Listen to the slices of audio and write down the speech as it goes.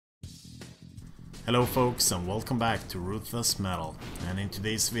Hello folks and welcome back to Ruthless Metal, and in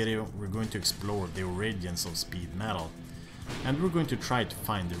today's video we're going to explore the origins of speed metal and we're going to try to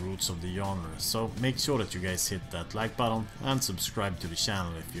find the roots of the genre, so make sure that you guys hit that like button and subscribe to the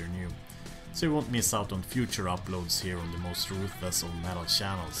channel if you're new, so you won't miss out on future uploads here on the most ruthless of metal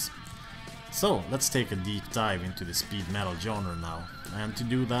channels. So let's take a deep dive into the speed metal genre now, and to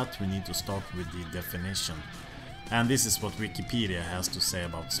do that we need to start with the definition, and this is what Wikipedia has to say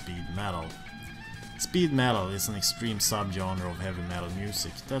about speed metal. Speed metal is an extreme subgenre of heavy metal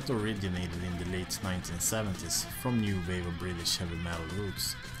music that originated in the late 1970s from new wave of British heavy metal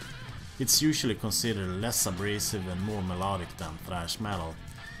roots. It's usually considered less abrasive and more melodic than thrash metal,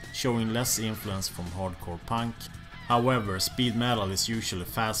 showing less influence from hardcore punk. However, speed metal is usually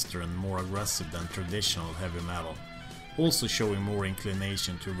faster and more aggressive than traditional heavy metal, also showing more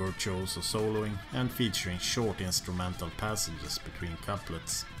inclination to virtuoso soloing and featuring short instrumental passages between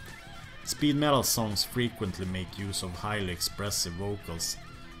couplets. Speed metal songs frequently make use of highly expressive vocals,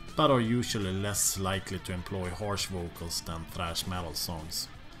 but are usually less likely to employ harsh vocals than thrash metal songs.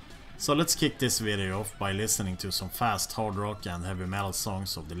 So let's kick this video off by listening to some fast hard rock and heavy metal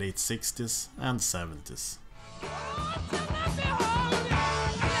songs of the late 60s and 70s.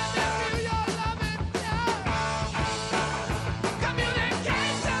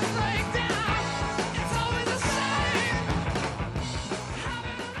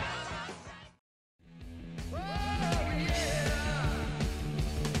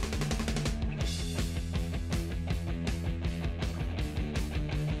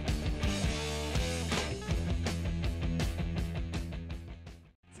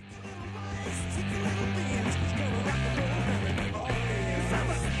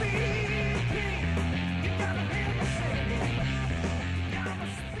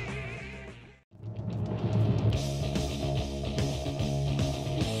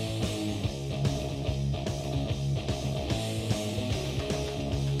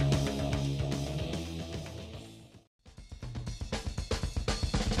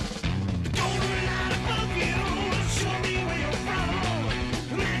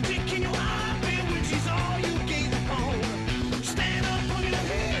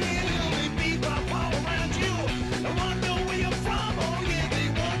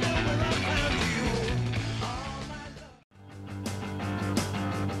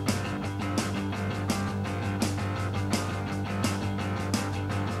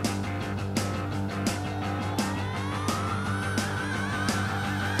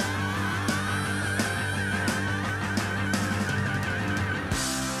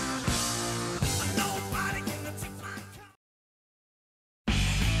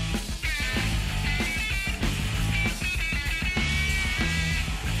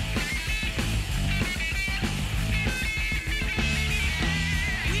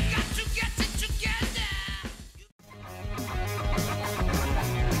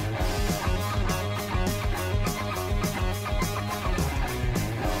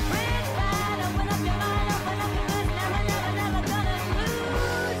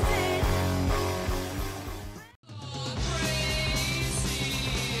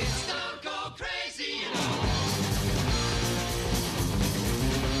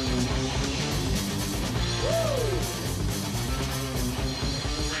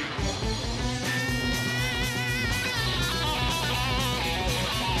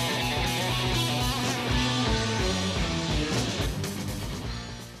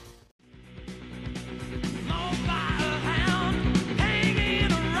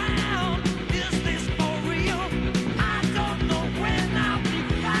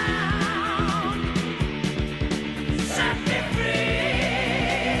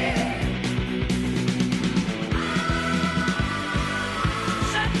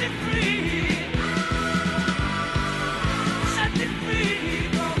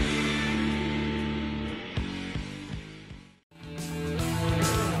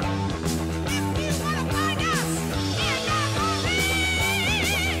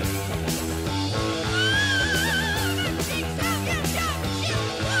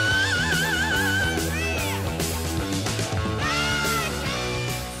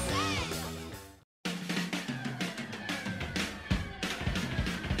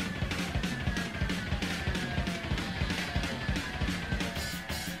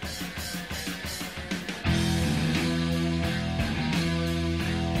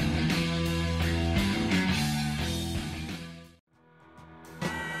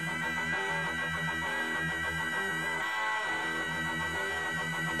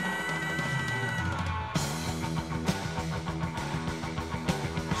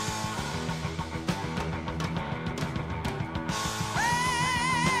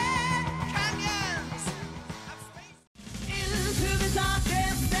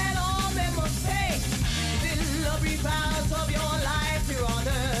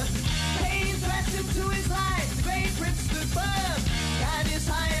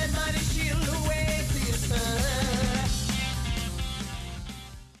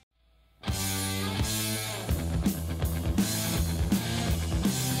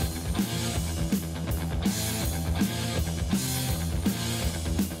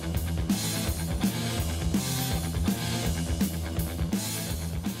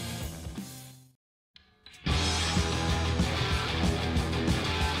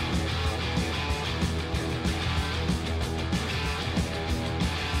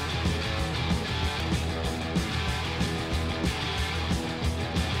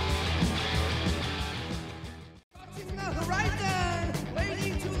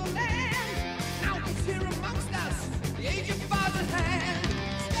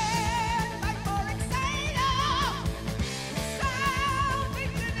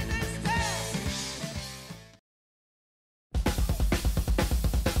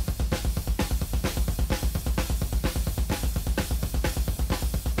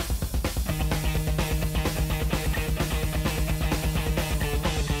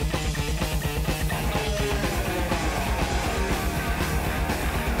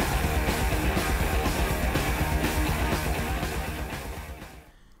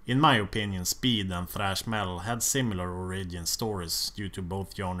 In my opinion, speed and thrash metal had similar origin stories due to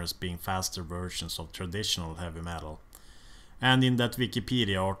both genres being faster versions of traditional heavy metal. And in that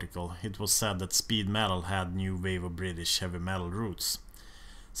Wikipedia article, it was said that speed metal had new wave of British heavy metal roots.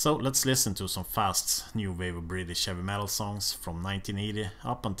 So let's listen to some fast new wave of British heavy metal songs from 1980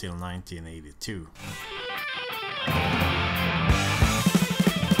 up until 1982.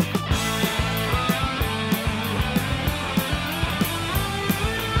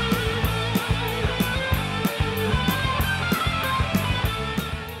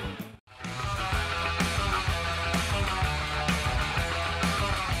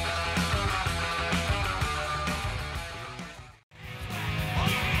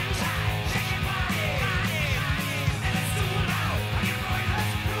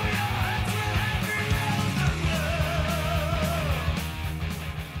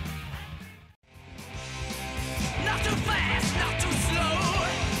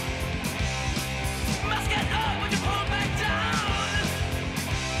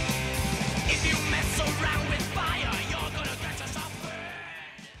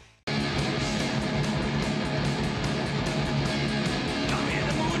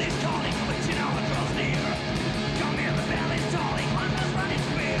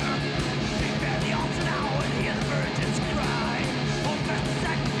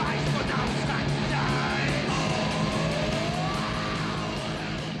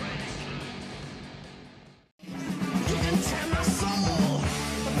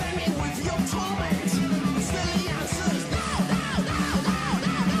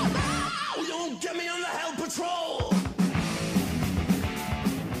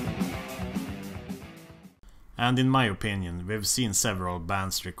 And in my opinion, we've seen several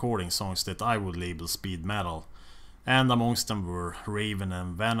bands recording songs that I would label speed metal, and amongst them were Raven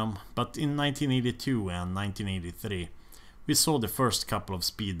and Venom, but in 1982 and 1983 we saw the first couple of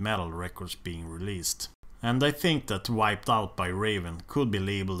speed metal records being released. And I think that Wiped Out by Raven could be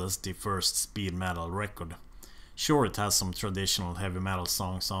labeled as the first speed metal record. Sure, it has some traditional heavy metal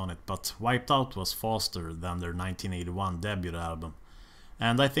songs on it, but Wiped Out was faster than their 1981 debut album.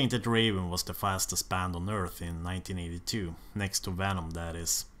 And I think that Raven was the fastest band on earth in 1982, next to Venom that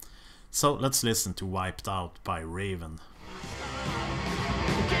is. So let's listen to Wiped Out by Raven.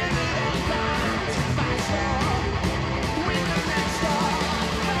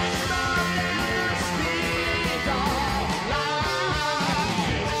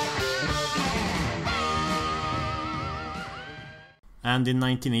 And in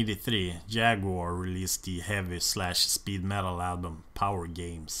 1983, Jaguar released the heavy/speed metal album Power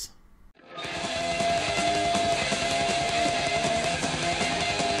Games.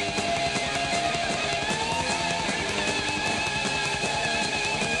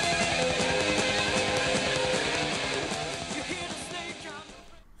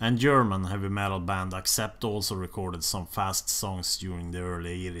 And German heavy metal band Accept also recorded some fast songs during the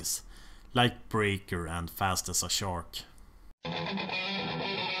early 80s, like Breaker and Fast as a Shark.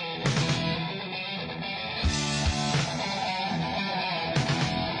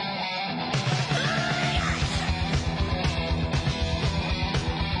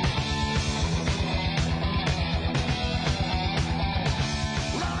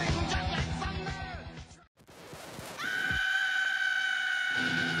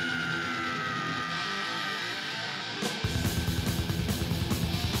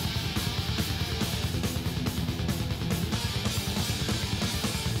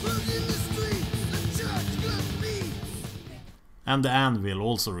 And the Anvil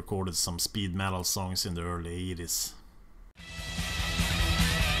also recorded some speed metal songs in the early 80s.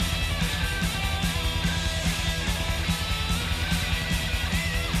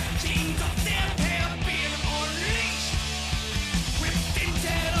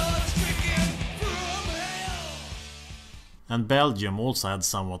 And Belgium also had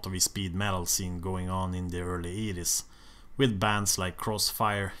somewhat of a speed metal scene going on in the early 80s, with bands like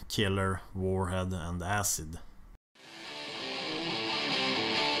Crossfire, Killer, Warhead and Acid.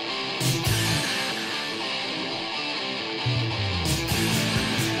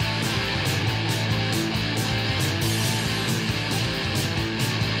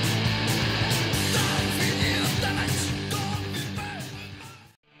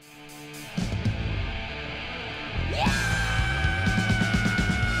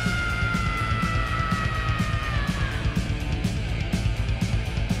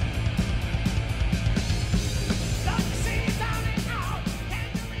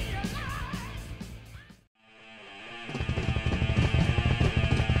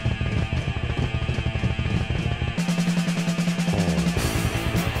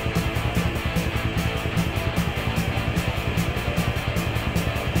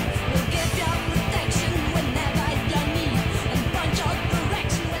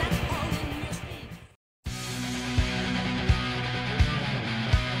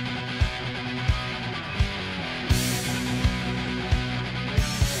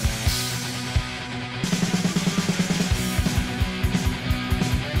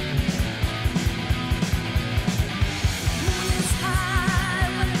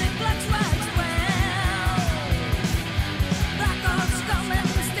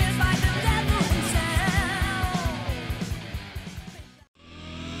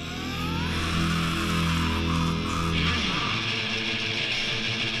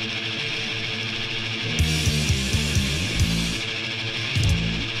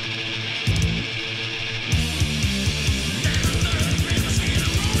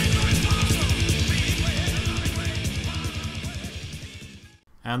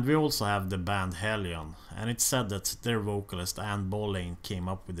 And we also have the band Hellion, and it's said that their vocalist Anvil came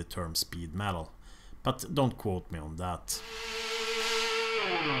up with the term speed metal, but don't quote me on that.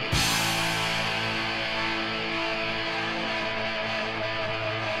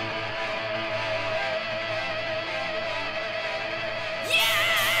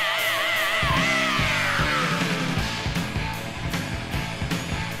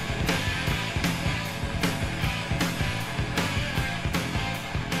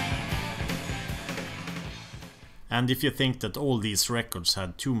 And if you think that all these records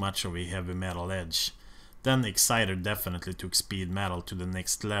had too much of a heavy metal edge, then Exciter definitely took speed metal to the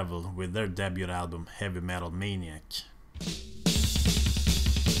next level with their debut album Heavy Metal Maniac.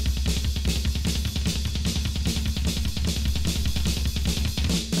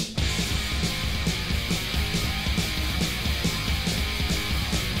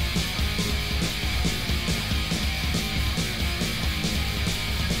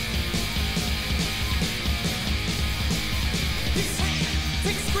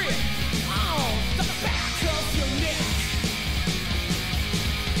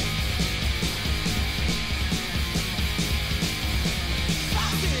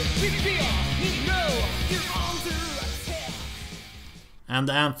 And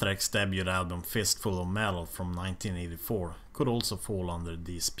the Anthrax debut album Fistful of Metal from 1984 could also fall under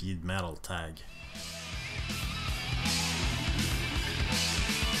the speed metal tag.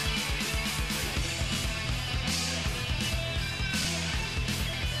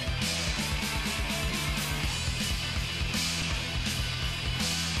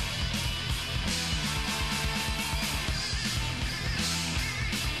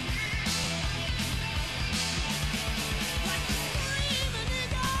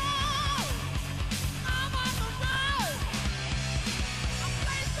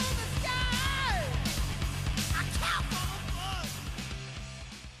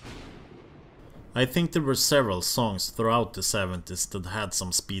 I think there were several songs throughout the 70s that had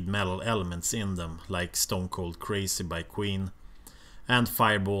some speed metal elements in them, like Stone Cold Crazy by Queen, and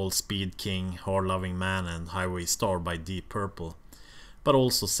Fireball, Speed King, Hard Loving Man and Highway Star by Deep Purple, but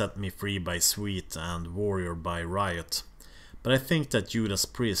also Set Me Free by Sweet and Warrior by Riot. But I think that Judas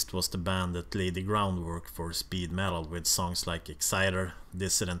Priest was the band that laid the groundwork for speed metal with songs like Exciter,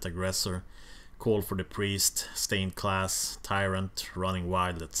 Dissident Aggressor, Call for the Priest, Stained Class, Tyrant, Running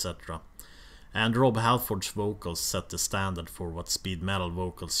Wild, etc. And Rob Halford's vocals set the standard for what speed metal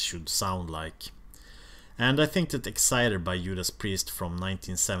vocals should sound like. And I think that Exciter by Judas Priest from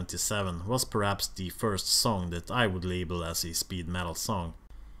 1977 was perhaps the first song that I would label as a speed metal song.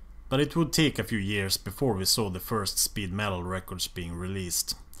 But it would take a few years before we saw the first speed metal records being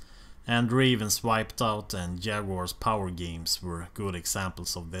released. And Raven's Wiped Out and Jaguar's Power Games were good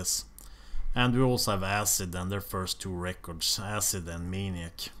examples of this. And we also have Acid and their first two records, Acid and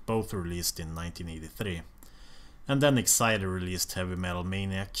Maniac, both released in 1983. And then Exciter released Heavy Metal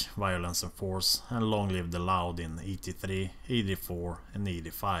Maniac, Violence and Force, and Long Live the Loud in 83, 84 and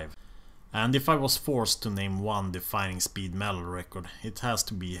 85. And if I was forced to name one defining speed metal record, it has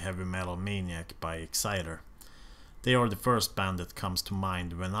to be Heavy Metal Maniac by Exciter. They are the first band that comes to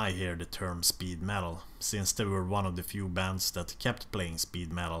mind when I hear the term speed metal, since they were one of the few bands that kept playing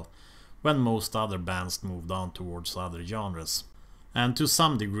speed metal when most other bands moved on towards other genres. And to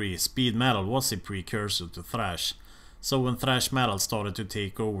some degree, speed metal was a precursor to thrash, so when thrash metal started to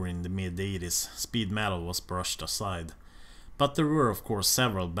take over in the mid-80s, speed metal was brushed aside. But there were of course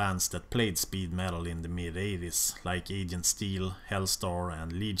several bands that played speed metal in the mid-80s, like Agent Steel, Hellstar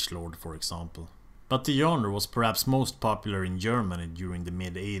and Leechlord for example. But the genre was perhaps most popular in Germany during the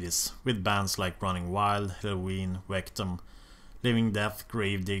mid-80s, with bands like Running Wild, Halloween, Venom, Living Death,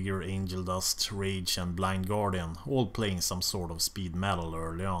 Gravedigger, Angel Dust, Rage and Blind Guardian all playing some sort of speed metal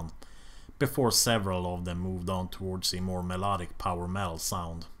early on, before several of them moved on towards a more melodic power metal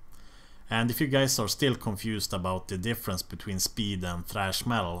sound. And if you guys are still confused about the difference between speed and thrash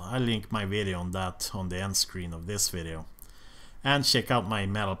metal, I'll link my video on that on the end screen of this video. And check out my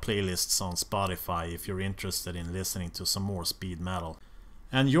metal playlists on Spotify if you're interested in listening to some more speed metal.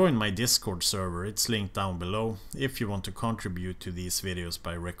 And join my Discord server, it's linked down below, if you want to contribute to these videos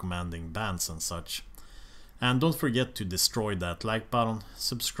by recommending bands and such. And don't forget to destroy that like button,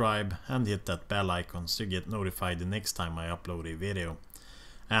 subscribe and hit that bell icon so you get notified the next time I upload a video.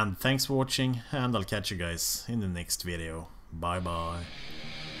 And thanks for watching, and I'll catch you guys in the next video. Bye bye.